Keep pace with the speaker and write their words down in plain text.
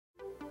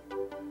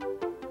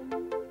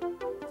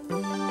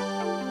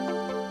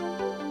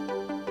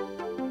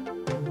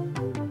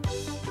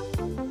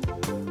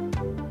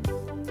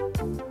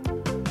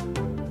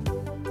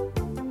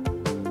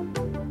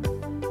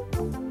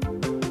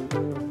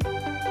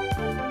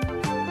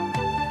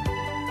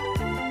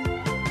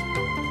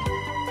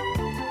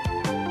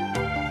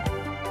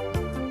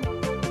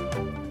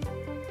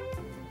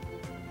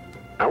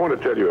want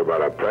to tell you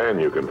about a plan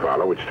you can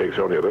follow which takes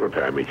only a little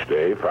time each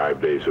day,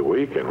 5 days a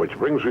week, and which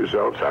brings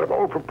results out of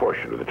all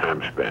proportion to the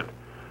time spent.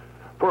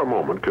 For a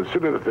moment,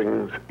 consider the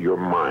things your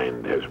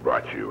mind has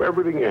brought you.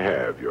 Everything you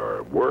have,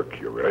 your work,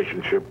 your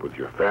relationship with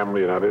your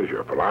family and others,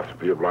 your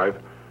philosophy of life,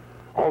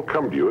 all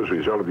come to you as a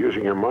result of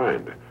using your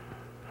mind.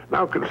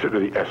 Now consider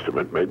the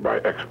estimate made by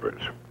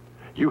experts.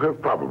 You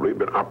have probably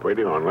been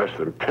operating on less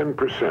than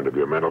 10% of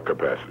your mental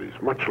capacities,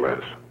 much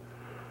less.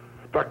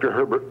 Dr.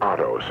 Herbert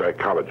Otto,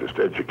 psychologist,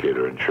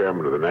 educator, and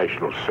chairman of the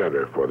National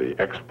Center for the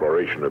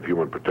Exploration of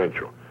Human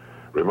Potential,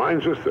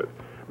 reminds us that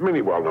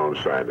many well-known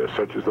scientists,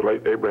 such as the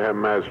late Abraham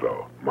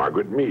Maslow,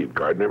 Margaret Mead,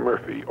 Gardner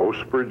Murphy, O.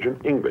 Spurgeon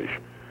English,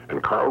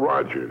 and Carl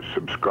Rogers,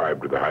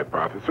 subscribe to the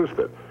hypothesis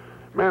that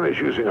man is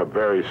using a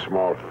very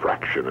small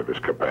fraction of his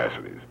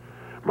capacities.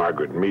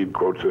 Margaret Mead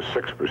quotes a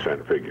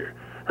 6% figure.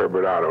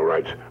 Herbert Otto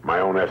writes, "My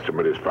own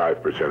estimate is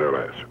 5% or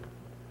less."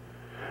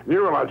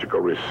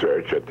 Neurological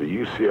research at the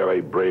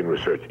UCLA Brain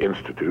Research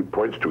Institute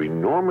points to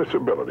enormous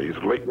abilities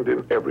latent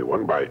in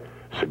everyone by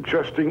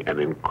suggesting an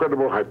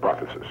incredible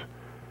hypothesis.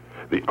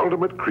 The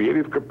ultimate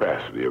creative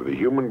capacity of the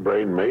human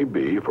brain may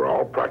be, for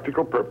all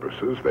practical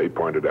purposes, they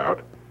pointed out,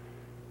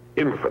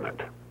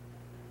 infinite.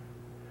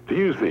 To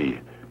use the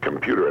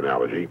computer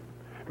analogy,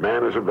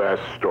 man is a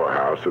vast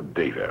storehouse of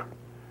data,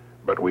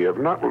 but we have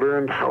not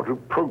learned how to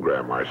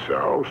program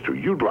ourselves to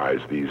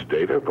utilize these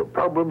data for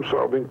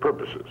problem-solving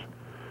purposes.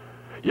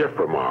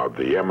 Yefremov,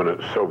 the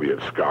eminent Soviet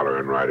scholar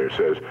and writer,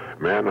 says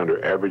man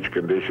under average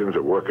conditions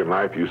of work and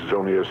life uses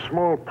only a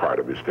small part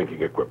of his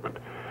thinking equipment.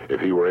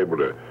 If he were able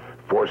to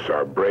force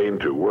our brain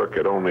to work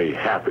at only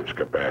half its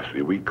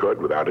capacity, we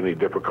could, without any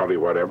difficulty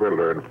whatever,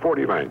 learn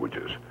 40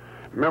 languages,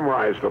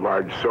 memorize the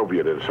large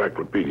Soviet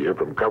encyclopedia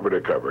from cover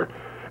to cover,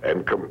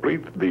 and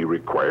complete the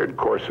required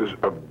courses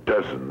of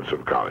dozens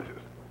of colleges.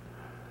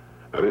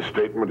 Now, this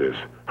statement is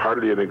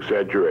hardly an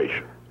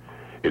exaggeration.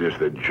 It is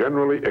the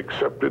generally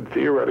accepted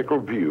theoretical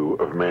view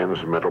of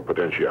man's mental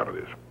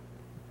potentialities.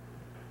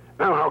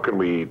 Now, how can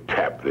we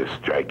tap this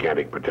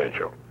gigantic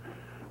potential?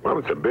 Well,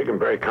 it's a big and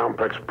very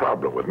complex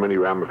problem with many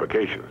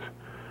ramifications.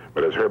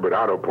 But as Herbert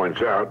Otto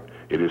points out,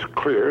 it is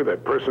clear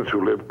that persons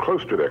who live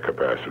close to their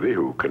capacity,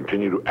 who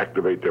continue to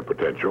activate their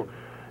potential,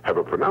 have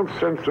a pronounced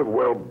sense of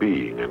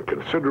well-being and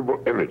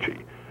considerable energy.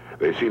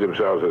 They see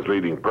themselves as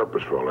leading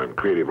purposeful and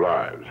creative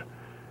lives.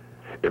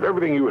 If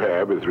everything you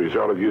have is the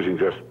result of using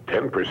just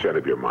 10%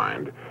 of your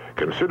mind,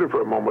 consider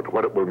for a moment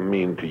what it will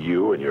mean to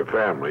you and your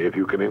family if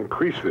you can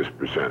increase this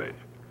percentage.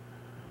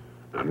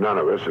 Now, none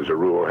of us, as a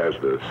rule, has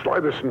the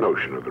slightest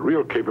notion of the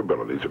real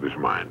capabilities of his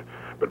mind.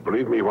 But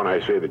believe me when I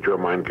say that your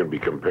mind can be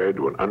compared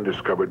to an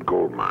undiscovered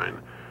gold mine.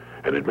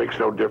 And it makes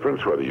no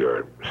difference whether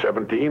you're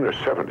 17 or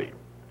 70.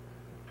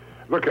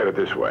 Look at it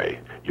this way.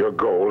 Your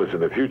goal is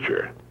in the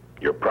future.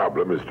 Your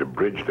problem is to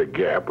bridge the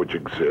gap which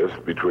exists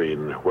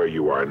between where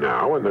you are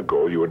now and the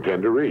goal you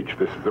intend to reach.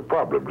 This is the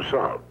problem to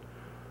solve.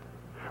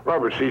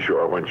 Robert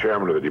Seashore, when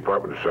chairman of the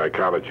Department of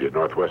Psychology at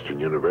Northwestern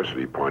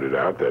University, pointed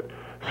out that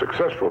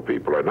successful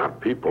people are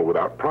not people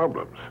without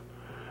problems.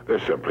 They're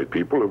simply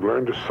people who've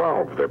learned to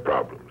solve their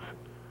problems.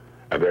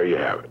 And there you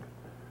have it.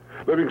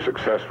 Living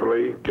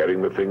successfully,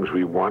 getting the things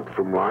we want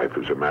from life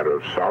is a matter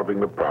of solving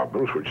the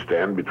problems which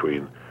stand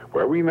between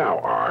where we now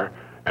are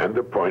and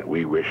the point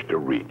we wish to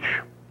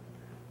reach.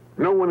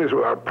 No one is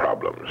without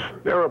problems.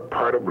 They're a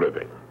part of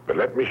living. But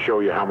let me show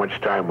you how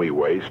much time we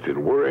waste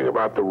in worrying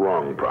about the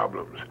wrong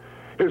problems.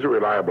 Here's a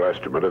reliable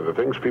estimate of the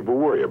things people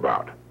worry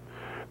about.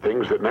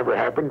 Things that never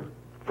happen,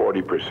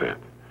 40%.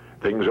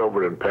 Things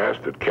over and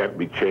past that can't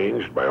be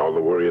changed by all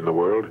the worry in the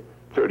world,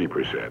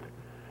 30%.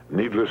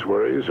 Needless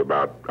worries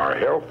about our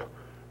health,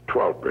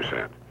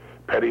 12%.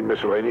 Petty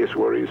miscellaneous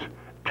worries,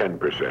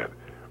 10%.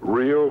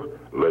 Real,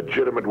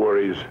 legitimate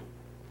worries,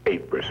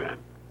 8%.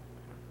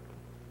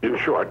 In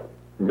short,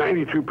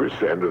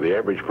 92% of the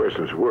average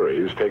person's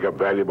worries take up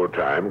valuable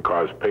time,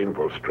 cause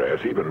painful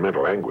stress, even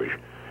mental anguish,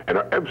 and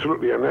are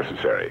absolutely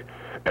unnecessary.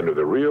 And of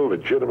the real,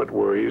 legitimate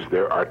worries,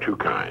 there are two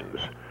kinds.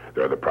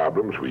 There are the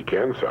problems we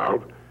can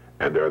solve,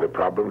 and there are the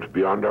problems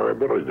beyond our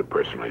ability to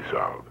personally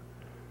solve.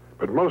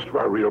 But most of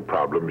our real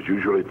problems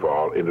usually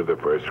fall into the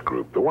first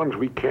group, the ones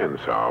we can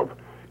solve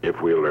if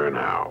we learn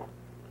how.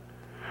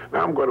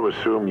 Now I'm going to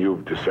assume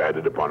you've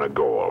decided upon a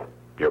goal.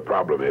 Your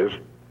problem is,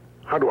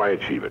 how do I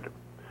achieve it?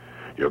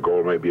 Your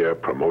goal may be a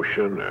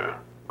promotion, a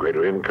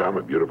greater income,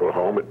 a beautiful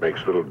home. It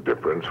makes little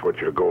difference what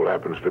your goal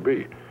happens to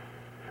be.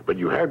 But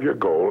you have your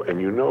goal,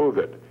 and you know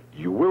that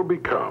you will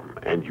become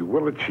and you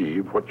will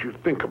achieve what you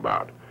think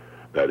about.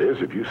 That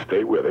is, if you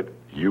stay with it,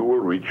 you will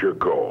reach your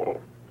goal.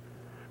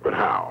 But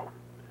how?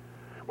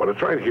 Well,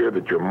 it's right here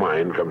that your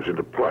mind comes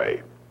into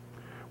play.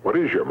 What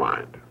is your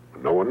mind?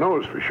 No one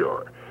knows for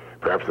sure.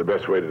 Perhaps the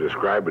best way to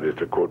describe it is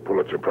to quote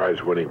Pulitzer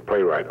Prize-winning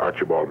playwright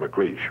Archibald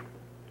MacLeish.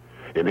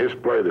 In his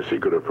play, The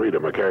Secret of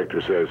Freedom, a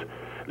character says,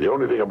 "The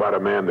only thing about a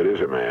man that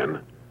is a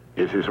man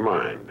is his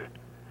mind.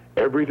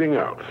 Everything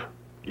else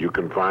you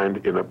can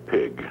find in a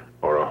pig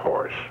or a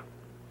horse."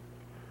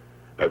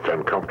 That's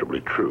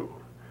uncomfortably true.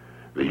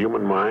 The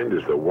human mind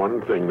is the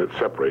one thing that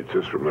separates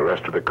us from the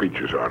rest of the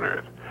creatures on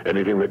Earth.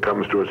 Anything that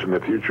comes to us in the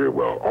future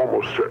will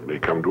almost certainly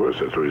come to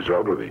us as a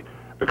result of the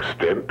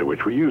extent to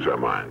which we use our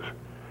minds.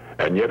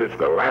 And yet it's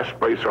the last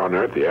place on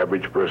earth the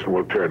average person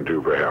will turn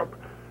to for help.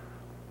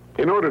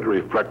 In order to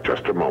reflect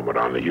just a moment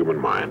on the human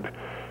mind,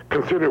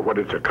 consider what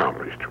it's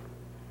accomplished.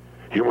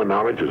 Human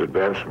knowledge has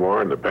advanced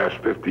more in the past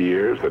 50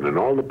 years than in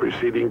all the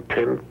preceding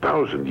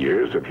 10,000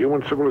 years of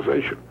human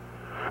civilization.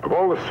 Of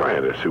all the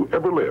scientists who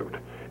ever lived,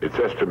 it's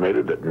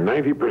estimated that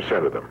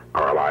 90% of them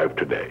are alive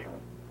today.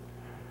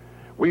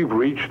 We've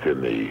reached,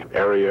 in the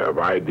area of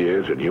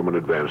ideas and human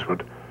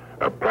advancement,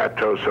 a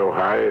plateau so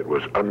high it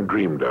was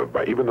undreamed of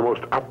by even the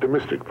most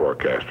optimistic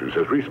forecasters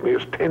as recently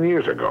as 10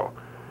 years ago.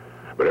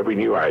 But every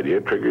new idea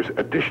triggers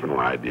additional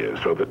ideas,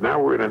 so that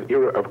now we're in an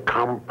era of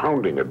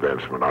compounding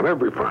advancement on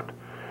every front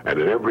and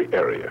in every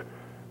area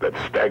that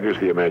staggers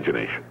the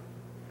imagination.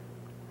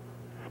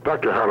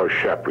 Dr. Harlow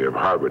Shapley of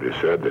Harvard has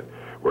said that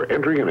we're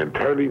entering an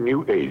entirely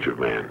new age of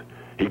man.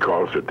 He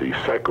calls it the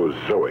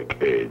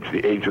psychozoic age,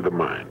 the age of the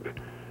mind.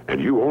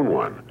 And you own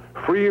one,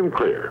 free and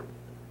clear.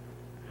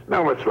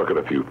 Now let's look at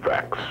a few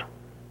facts.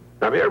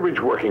 Now, the average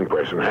working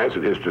person has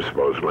at his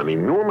disposal an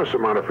enormous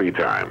amount of free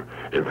time.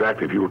 In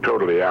fact, if you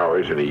total the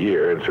hours in a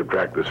year and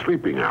subtract the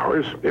sleeping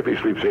hours, if he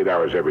sleeps 8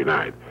 hours every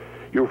night,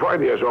 you'll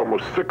find he has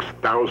almost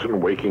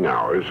 6,000 waking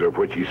hours, of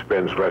which he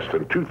spends less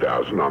than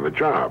 2,000 on the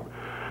job.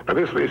 Now,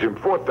 this leaves him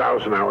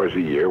 4,000 hours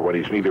a year when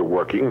he's neither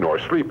working nor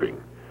sleeping.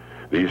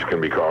 These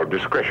can be called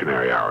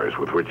discretionary hours,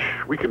 with which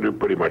we can do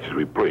pretty much as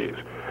we please.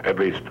 At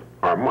least,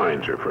 our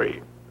minds are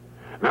free.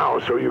 Now,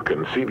 so you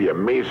can see the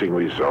amazing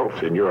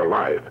results in your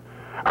life,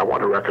 I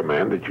want to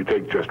recommend that you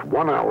take just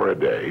 1 hour a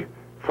day,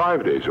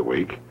 5 days a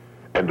week,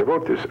 and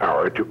devote this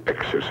hour to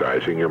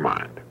exercising your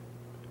mind.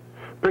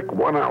 Pick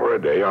 1 hour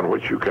a day on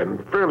which you can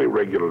fairly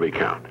regularly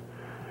count.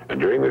 And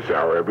during this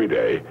hour every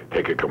day,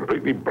 take a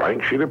completely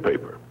blank sheet of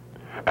paper.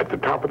 At the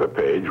top of the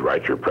page,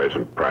 write your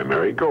present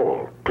primary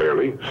goal,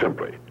 clearly,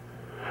 simply.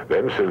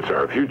 Then, since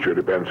our future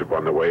depends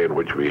upon the way in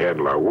which we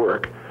handle our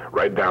work,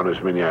 write down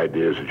as many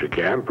ideas as you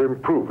can for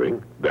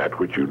improving that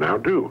which you now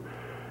do.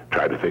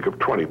 Try to think of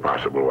 20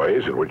 possible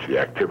ways in which the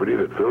activity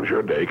that fills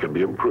your day can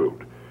be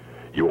improved.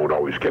 You won't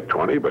always get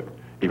 20, but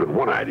even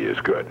one idea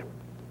is good.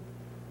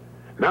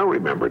 Now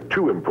remember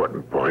 2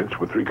 important points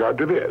with regard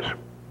to this.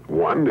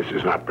 1, this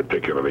is not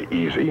particularly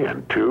easy,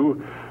 and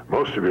 2,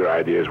 most of your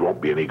ideas won't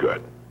be any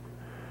good.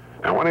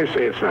 Now, when I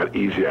say it's not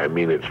easy, I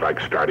mean it's like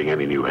starting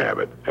any new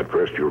habit. At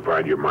first, you'll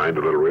find your mind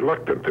a little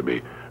reluctant to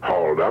be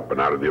hauled up and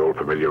out of the old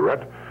familiar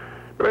rut.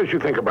 But as you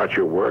think about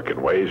your work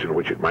and ways in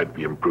which it might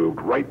be improved,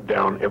 write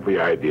down every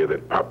idea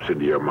that pops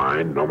into your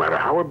mind, no matter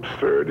how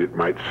absurd it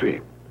might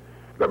seem.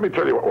 Let me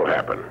tell you what will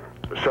happen.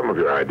 Some of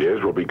your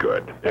ideas will be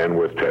good and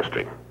worth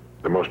testing.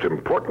 The most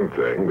important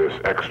thing this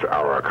extra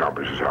hour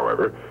accomplishes,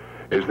 however,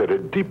 is that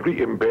it deeply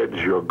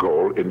embeds your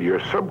goal into your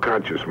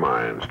subconscious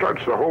mind,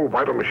 starts the whole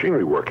vital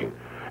machinery working.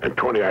 And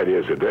 20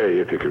 ideas a day,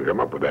 if you can come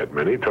up with that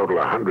many, total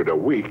 100 a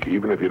week,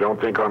 even if you don't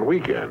think on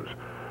weekends.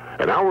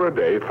 An hour a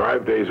day,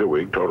 5 days a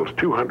week, totals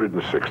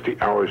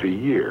 260 hours a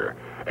year,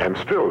 and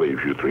still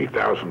leaves you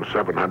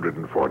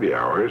 3,740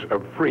 hours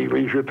of free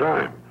leisure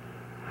time.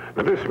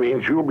 Now, this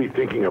means you'll be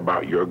thinking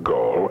about your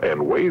goal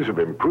and ways of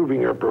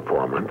improving your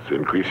performance,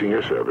 increasing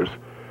your service,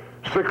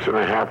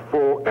 6.5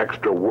 full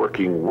extra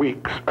working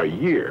weeks a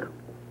year.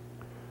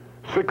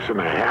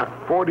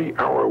 6.5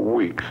 40-hour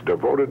weeks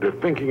devoted to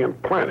thinking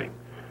and planning.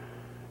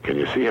 Can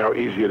you see how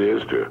easy it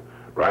is to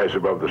rise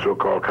above the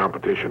so-called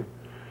competition?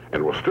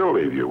 And will still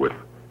leave you with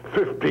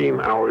 15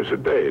 hours a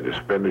day to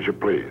spend as you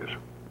please.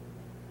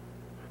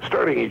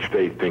 Starting each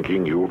day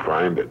thinking, you'll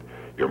find that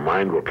your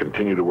mind will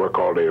continue to work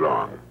all day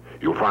long.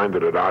 You'll find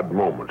that at odd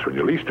moments, when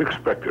you least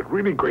expect it,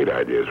 really great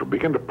ideas will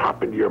begin to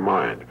pop into your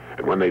mind.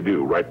 And when they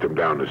do, write them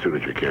down as soon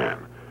as you can.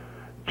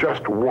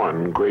 Just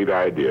one great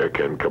idea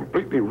can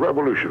completely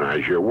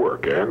revolutionize your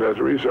work and, as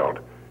a result,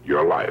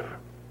 your life.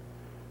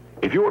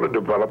 If you want to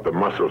develop the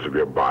muscles of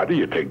your body,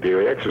 you take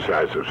daily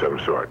exercise of some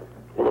sort.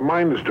 Well, the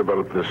mind is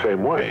developed in the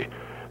same way,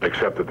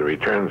 except that the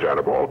returns out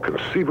of all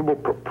conceivable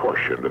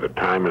proportion to the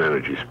time and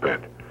energy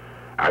spent.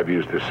 I've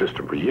used this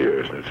system for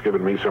years, and it's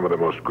given me some of the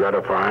most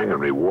gratifying and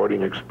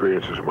rewarding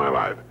experiences of my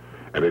life.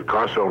 And it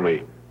costs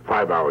only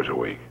 5 hours a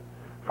week.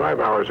 5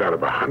 hours out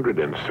of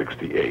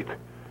 168.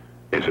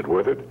 Is it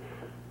worth it?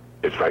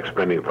 It's like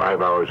spending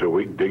 5 hours a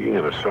week digging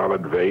in a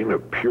solid vein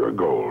of pure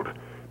gold,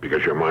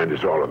 because your mind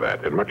is all of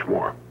that and much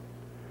more.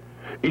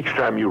 Each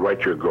time you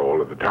write your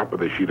goal at the top of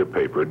the sheet of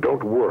paper,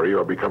 don't worry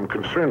or become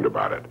concerned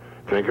about it.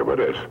 Think of it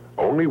as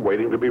only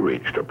waiting to be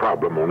reached, a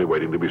problem only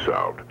waiting to be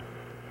solved.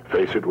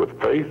 Face it with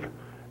faith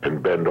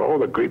and bend all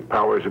the great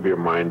powers of your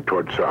mind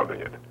toward solving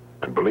it.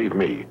 And believe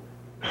me,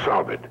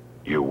 solve it,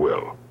 you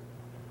will.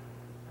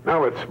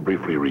 Now let's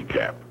briefly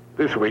recap.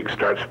 This week,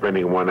 start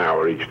spending 1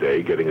 hour each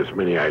day getting as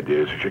many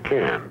ideas as you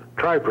can.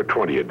 Try for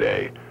 20 a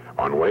day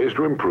on ways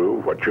to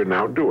improve what you're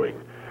now doing.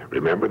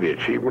 Remember, the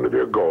achievement of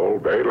your goal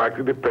very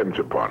likely depends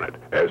upon it,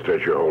 as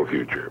does your whole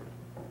future.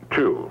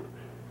 2,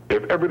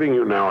 if everything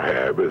you now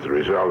have is the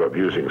result of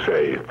using,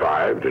 say,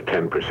 5 to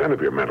 10%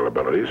 of your mental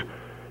abilities,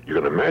 You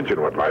can imagine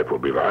what life will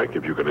be like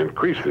if you can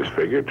increase this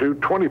figure to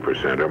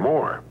 20% or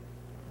more.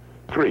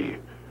 3,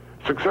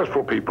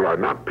 successful people are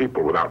not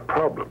people without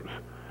problems.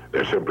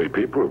 They're simply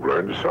people who've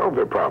learned to solve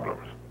their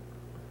problems.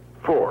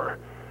 4,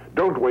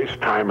 don't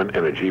waste time and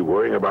energy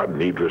worrying about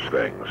needless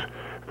things.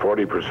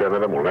 40%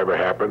 of them will never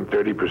happen,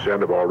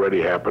 30% have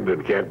already happened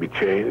and can't be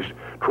changed,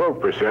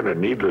 12% are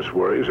needless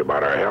worries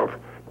about our health,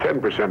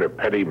 10% are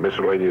petty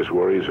miscellaneous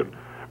worries, and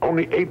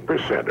only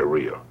 8% are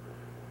real.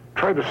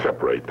 Try to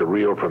separate the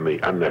real from the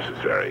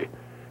unnecessary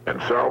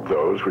and solve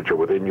those which are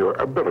within your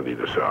ability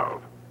to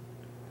solve.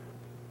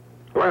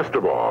 Last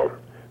of all,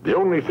 the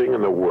only thing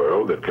in the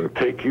world that can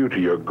take you to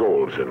your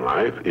goals in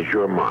life is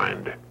your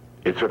mind,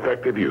 its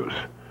effective use,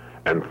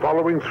 and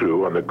following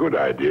through on the good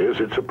ideas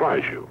it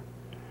supplies you.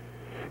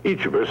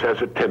 Each of us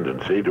has a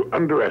tendency to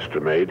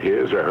underestimate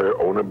his or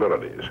her own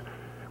abilities.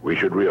 We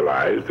should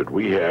realize that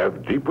we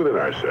have, deep within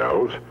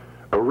ourselves,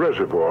 a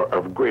reservoir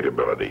of great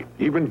ability,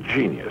 even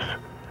genius,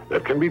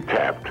 that can be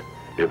tapped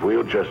if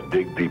we'll just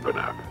dig deep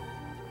enough.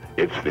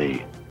 It's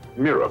the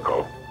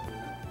miracle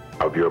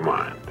of your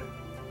mind.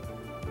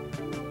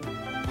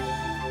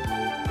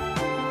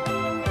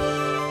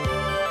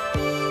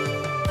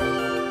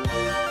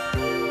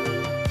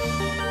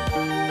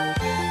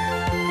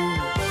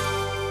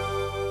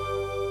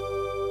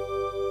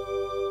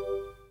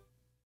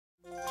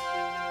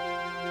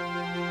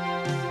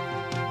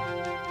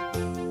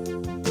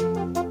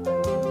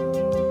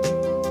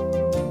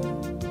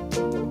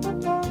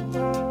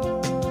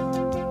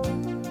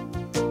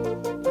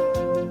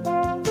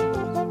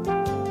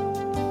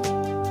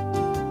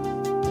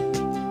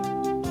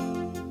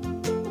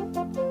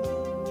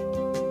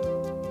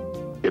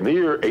 In the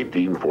year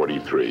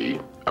 1843,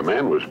 a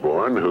man was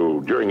born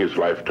who, during his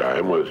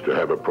lifetime, was to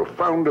have a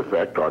profound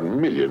effect on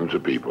millions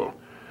of people.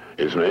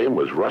 His name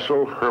was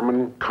Russell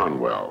Herman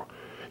Conwell.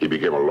 He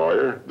became a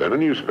lawyer, then a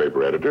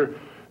newspaper editor,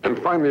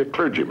 and finally a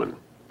clergyman.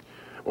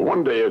 Well,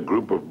 one day, a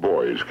group of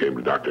boys came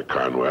to Dr.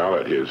 Conwell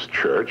at his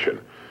church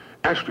and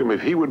asked him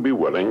if he would be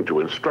willing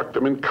to instruct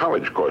them in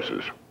college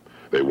courses.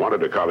 They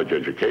wanted a college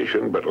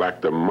education, but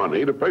lacked the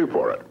money to pay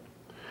for it.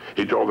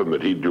 He told them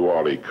that he'd do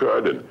all he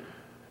could, and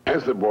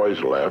as the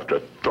boys left, a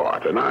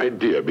thought, an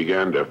idea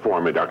began to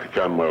form in Dr.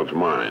 Conwell's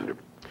mind.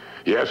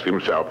 He asked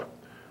himself,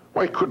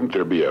 why couldn't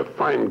there be a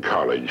fine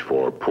college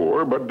for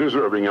poor but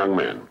deserving young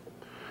men?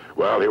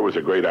 Well, here was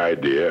a great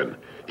idea, and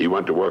he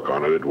went to work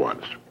on it at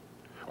once.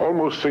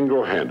 Almost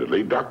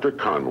single-handedly, Dr.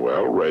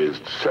 Conwell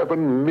raised $7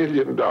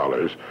 million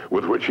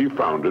with which he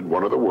founded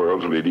one of the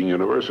world's leading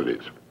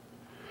universities.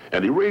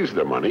 And he raised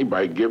the money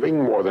by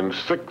giving more than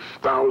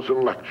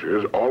 6,000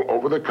 lectures all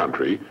over the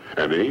country,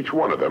 and in each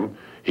one of them,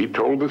 he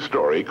told the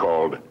story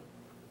called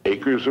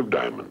Acres of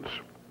Diamonds.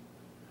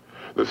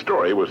 The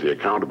story was the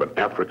account of an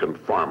African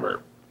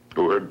farmer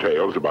who heard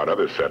tales about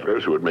other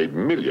settlers who had made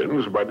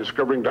millions by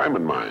discovering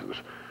diamond mines.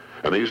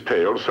 And these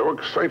tales so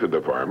excited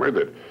the farmer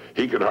that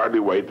he could hardly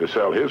wait to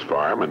sell his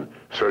farm and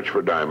search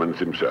for diamonds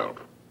himself.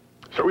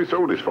 So he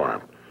sold his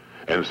farm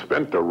and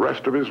spent the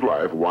rest of his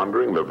life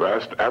wandering the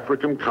vast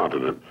African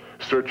continent,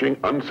 searching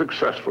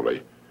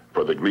unsuccessfully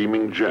for the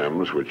gleaming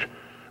gems which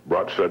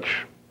brought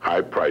such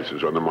high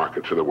prices on the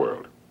markets of the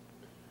world.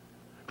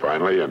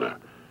 Finally, in a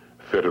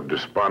fit of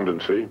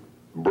despondency,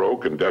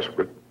 broke and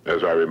desperate,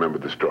 as I remember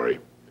the story,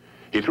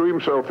 he threw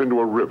himself into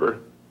a river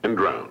and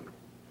drowned.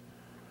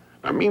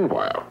 Now,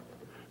 meanwhile,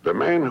 the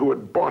man who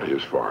had bought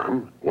his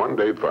farm one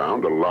day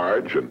found a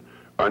large and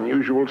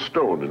unusual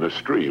stone in a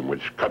stream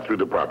which cut through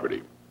the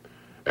property.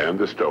 And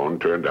the stone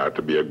turned out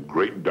to be a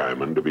great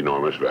diamond of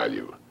enormous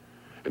value.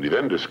 And he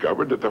then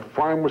discovered that the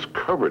farm was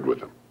covered with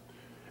them,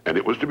 and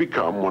it was to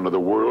become one of the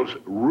world's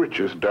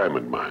richest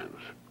diamond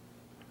mines.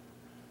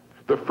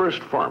 The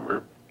first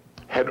farmer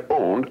had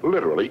owned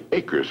literally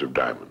acres of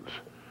diamonds,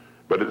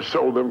 but had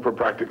sold them for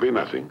practically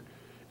nothing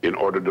in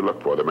order to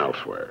look for them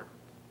elsewhere.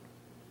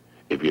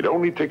 If he'd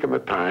only taken the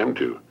time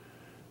to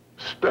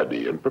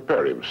study and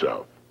prepare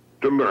himself,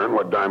 to learn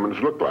what diamonds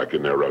looked like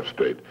in their rough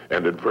state,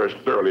 and had first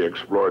thoroughly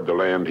explored the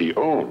land he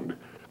owned,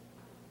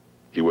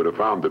 he would have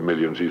found the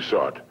millions he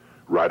sought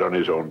right on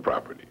his own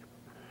property.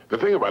 The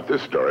thing about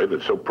this story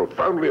that so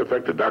profoundly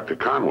affected Dr.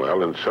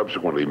 Conwell and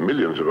subsequently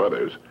millions of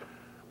others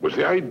was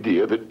the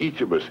idea that each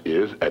of us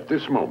is, at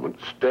this moment,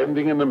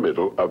 standing in the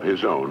middle of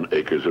his own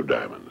acres of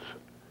diamonds.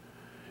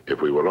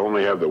 If we will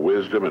only have the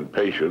wisdom and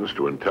patience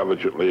to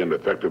intelligently and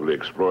effectively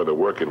explore the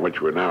work in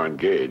which we're now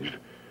engaged,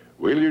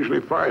 we'll usually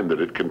find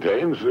that it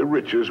contains the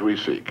riches we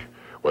seek,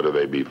 whether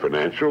they be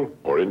financial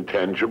or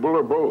intangible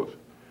or both.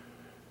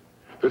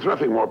 There's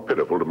nothing more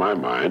pitiful to my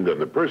mind than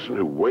the person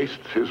who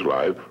wastes his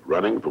life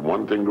running from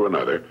one thing to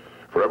another,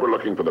 forever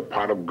looking for the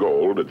pot of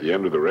gold at the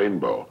end of the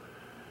rainbow,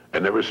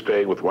 and never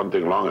staying with one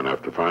thing long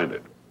enough to find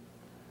it.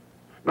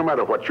 No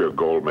matter what your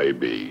goal may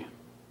be,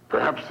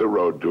 perhaps the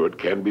road to it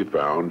can be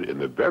found in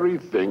the very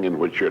thing in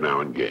which you're now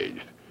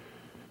engaged.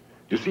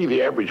 You see,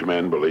 the average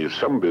man believes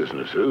some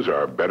businesses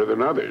are better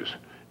than others,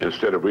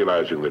 instead of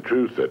realizing the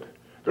truth that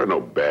there are no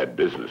bad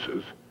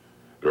businesses.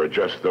 There are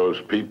just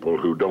those people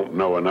who don't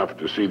know enough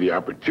to see the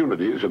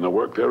opportunities in the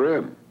work they're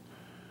in.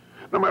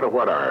 No matter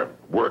what our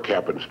work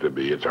happens to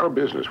be, it's our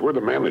business. We're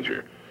the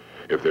manager.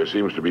 If there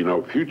seems to be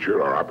no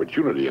future or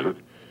opportunity in it,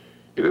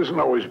 it isn't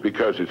always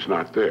because it's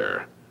not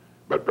there,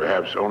 but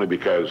perhaps only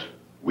because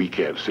we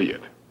can't see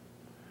it.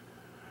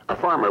 A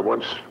farmer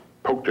once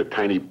poked a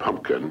tiny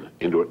pumpkin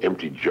into an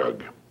empty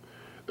jug.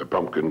 The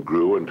pumpkin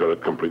grew until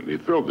it completely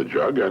filled the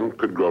jug and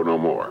could grow no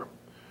more.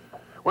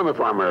 When the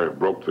farmer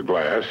broke the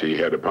glass, he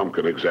had a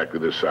pumpkin exactly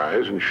the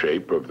size and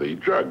shape of the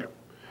jug.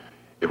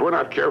 If we're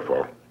not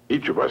careful,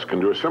 each of us can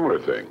do a similar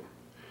thing.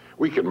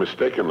 We can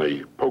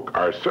mistakenly poke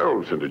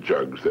ourselves into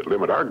jugs that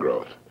limit our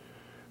growth.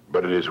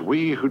 But it is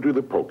we who do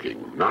the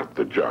poking, not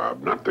the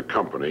job, not the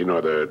company,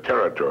 nor the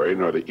territory,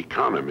 nor the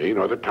economy,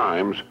 nor the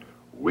times.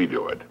 We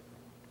do it.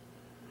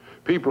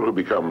 People who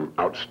become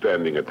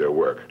outstanding at their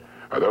work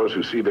are those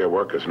who see their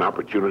work as an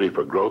opportunity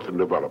for growth and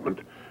development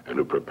and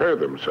who prepare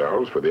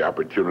themselves for the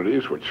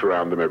opportunities which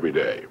surround them every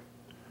day.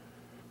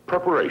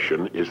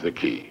 Preparation is the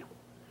key.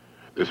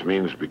 This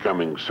means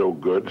becoming so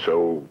good,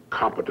 so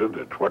competent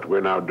at what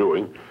we're now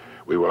doing,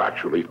 we will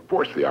actually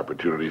force the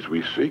opportunities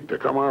we seek to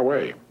come our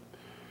way.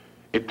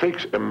 It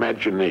takes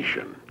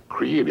imagination,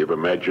 creative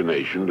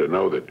imagination, to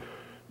know that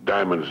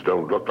diamonds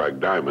don't look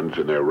like diamonds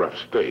in their rough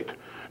state,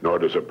 nor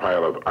does a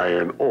pile of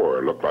iron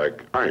ore look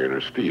like iron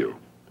or steel.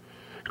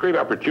 Great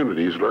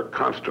opportunities lurk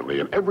constantly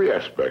in every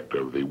aspect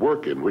of the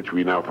work in which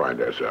we now find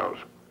ourselves.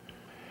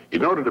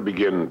 In order to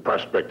begin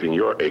prospecting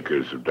your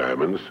acres of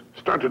diamonds,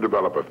 start to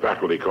develop a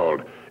faculty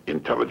called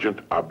intelligent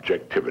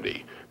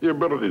objectivity, the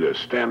ability to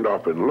stand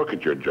off and look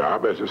at your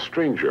job as a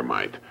stranger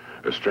might,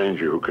 a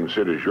stranger who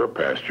considers your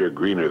pasture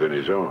greener than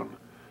his own.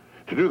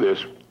 To do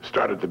this,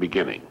 start at the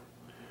beginning.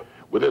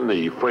 Within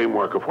the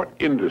framework of what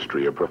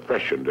industry or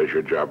profession does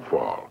your job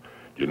fall?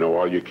 Do you know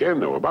all you can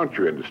know about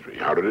your industry?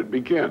 How did it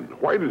begin?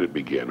 Why did it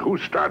begin? Who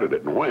started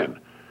it and when?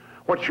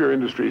 What's your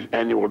industry's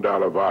annual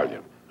dollar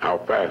volume? How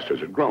fast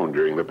has it grown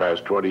during the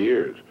past 20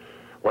 years?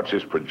 What's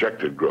its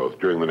projected growth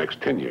during the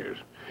next 10 years?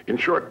 In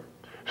short,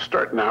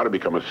 start now to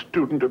become a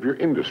student of your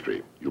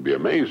industry. You'll be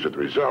amazed at the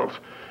results.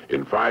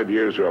 In 5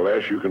 years or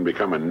less, you can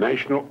become a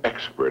national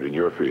expert in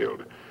your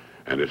field.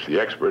 And it's the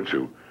experts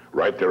who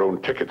write their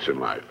own tickets in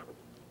life.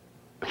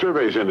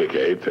 Surveys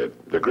indicate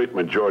that the great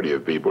majority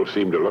of people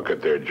seem to look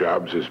at their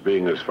jobs as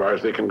being as far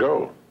as they can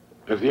go,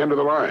 as the end of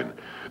the line.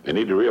 They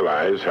need to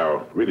realize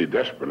how really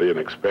desperately an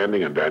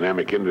expanding and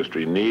dynamic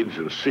industry needs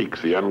and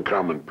seeks the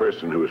uncommon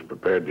person who is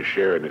prepared to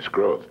share in its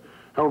growth,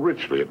 how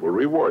richly it will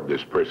reward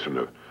this person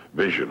of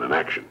vision and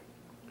action.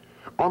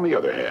 On the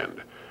other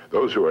hand,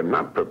 those who are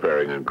not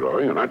preparing and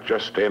growing are not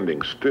just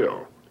standing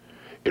still.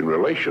 In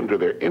relation to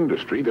their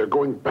industry, they're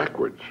going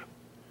backwards.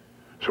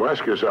 So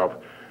ask yourself,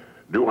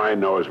 do I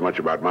know as much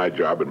about my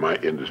job and my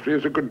industry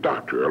as a good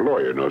doctor or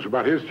lawyer knows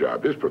about his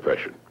job, his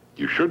profession?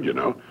 You should, you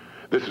know.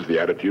 This is the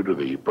attitude of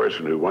the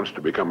person who wants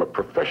to become a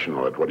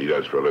professional at what he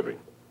does for a living.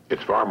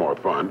 It's far more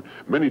fun,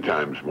 many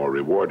times more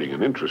rewarding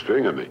and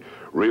interesting, and the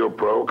real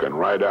pro can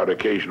ride out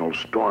occasional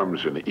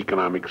storms in the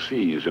economic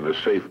seas in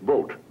a safe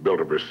boat built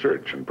of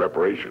research and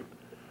preparation.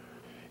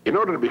 In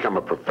order to become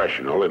a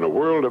professional in a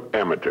world of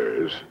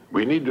amateurs,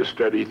 we need to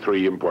study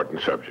 3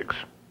 important subjects.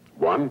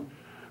 1,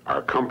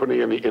 our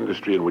company and the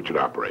industry in which it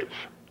operates.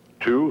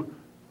 2,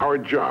 our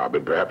job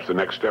and perhaps the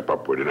next step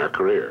upward in our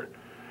career.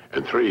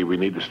 And 3, we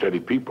need to study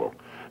people,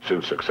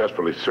 since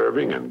successfully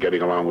serving and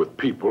getting along with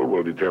people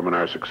will determine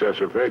our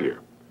success or failure.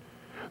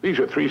 These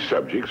are 3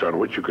 subjects on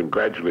which you can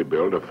gradually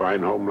build a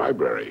fine home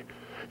library.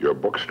 Your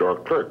bookstore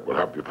clerk will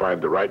help you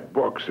find the right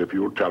books if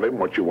you will tell him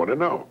what you want to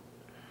know.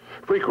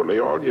 Frequently,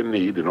 all you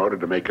need in order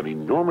to make an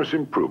enormous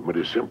improvement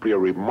is simply a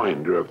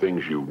reminder of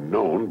things you've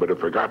known but have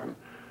forgotten.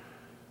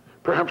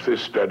 Perhaps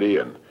this study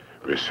and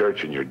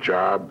research in your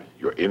job,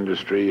 your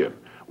industry, and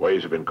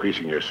ways of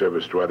increasing your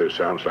service to others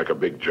sounds like a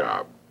big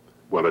job.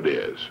 Well, it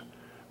is.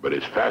 But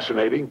it's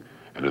fascinating,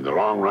 and in the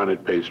long run,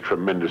 it pays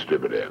tremendous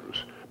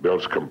dividends,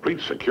 builds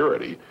complete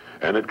security,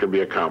 and it can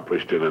be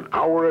accomplished in an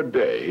hour a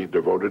day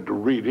devoted to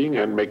reading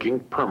and making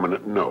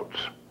permanent notes.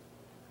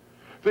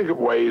 Think of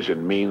ways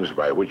and means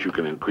by which you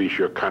can increase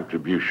your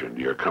contribution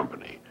to your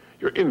company,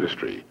 your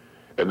industry,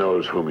 and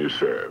those whom you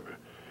serve.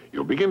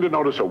 You'll begin to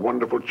notice a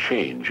wonderful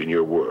change in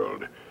your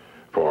world,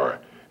 for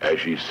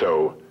as ye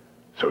sow,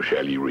 so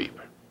shall ye reap.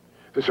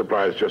 This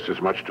applies just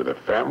as much to the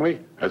family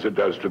as it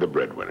does to the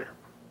breadwinner.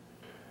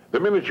 The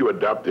minute you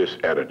adopt this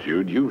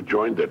attitude, you've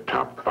joined the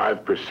top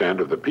 5%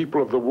 of the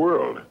people of the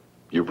world.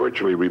 You've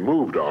virtually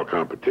removed all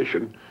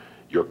competition.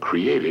 You're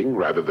creating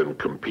rather than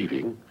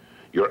competing.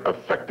 You're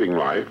affecting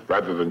life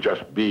rather than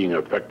just being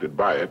affected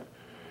by it.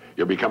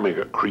 You're becoming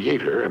a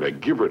creator and a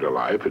giver to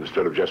life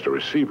instead of just a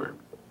receiver.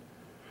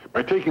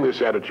 By taking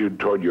this attitude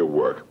toward your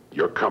work,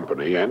 your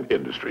company, and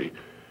industry,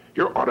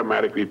 you're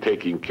automatically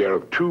taking care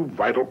of 2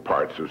 vital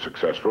parts of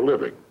successful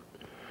living.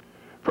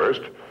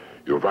 First,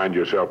 you'll find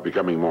yourself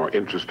becoming more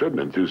interested and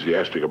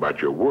enthusiastic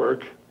about your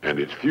work and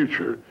its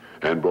future,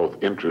 and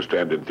both interest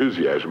and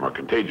enthusiasm are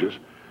contagious.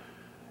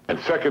 And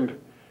second,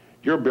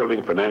 you're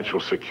building financial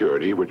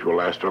security which will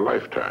last a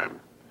lifetime.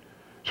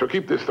 So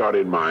keep this thought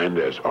in mind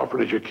as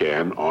often as you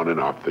can on and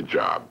off the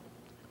job.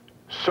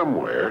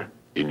 Somewhere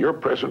in your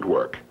present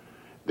work,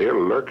 there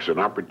lurks an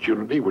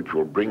opportunity which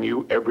will bring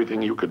you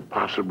everything you could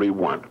possibly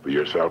want for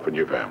yourself and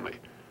your family.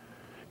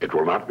 It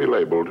will not be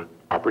labeled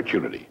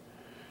opportunity.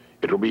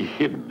 It will be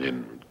hidden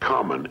in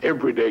common,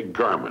 everyday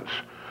garments,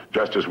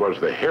 just as was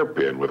the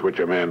hairpin with which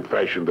a man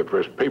fashioned the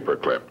first paper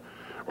clip,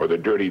 or the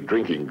dirty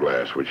drinking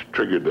glass which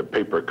triggered the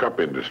paper cup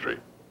industry.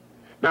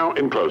 Now,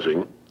 in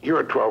closing, here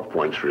are 12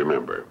 points to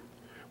remember.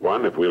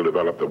 1, if we'll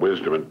develop the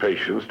wisdom and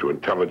patience to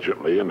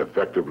intelligently and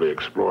effectively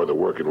explore the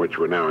work in which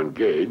we're now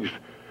engaged,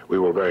 we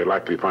will very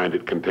likely find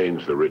it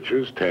contains the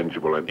riches,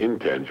 tangible and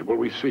intangible,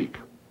 we seek.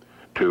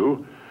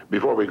 2,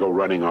 before we go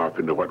running off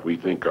into what we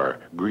think are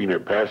greener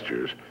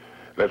pastures,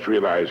 let's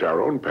realize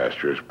our own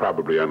pasture is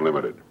probably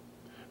unlimited.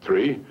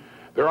 3,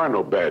 there are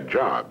no bad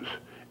jobs.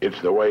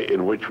 It's the way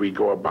in which we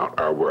go about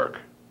our work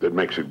that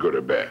makes it good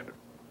or bad.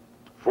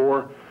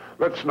 4,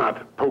 let's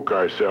not poke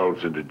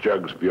ourselves into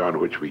jugs beyond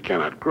which we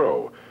cannot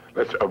grow.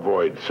 Let's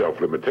avoid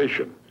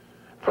self-limitation.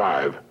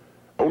 5,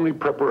 only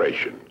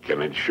preparation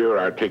can ensure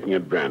our taking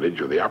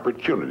advantage of the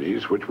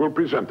opportunities which will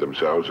present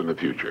themselves in the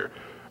future,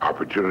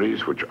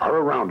 opportunities which are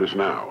around us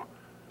now.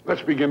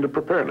 Let's begin to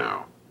prepare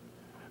now.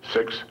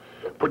 6,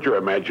 put your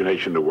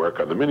imagination to work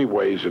on the many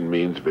ways and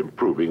means of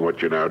improving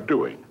what you're now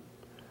doing.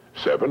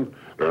 7,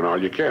 learn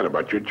all you can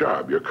about your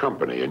job, your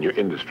company, and your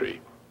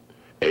industry.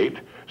 8,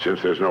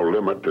 since there's no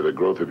limit to the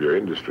growth of your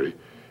industry,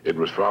 it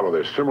must follow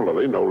there's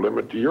similarly no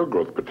limit to your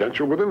growth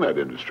potential within that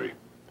industry.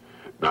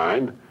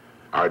 9,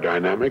 our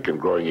dynamic and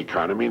growing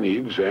economy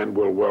needs and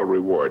will well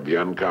reward the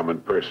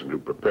uncommon person who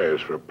prepares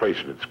for a place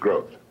in its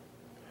growth.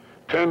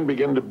 10,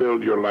 begin to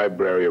build your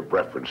library of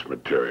reference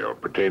material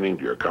pertaining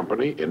to your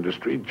company,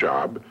 industry,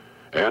 job,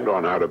 and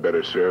on how to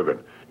better serve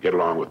and get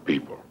along with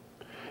people.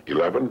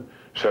 11,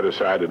 set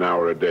aside an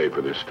hour a day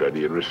for this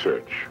study and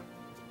research.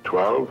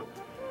 12,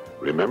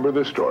 remember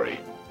the story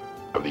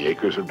of the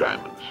acres of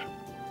diamonds.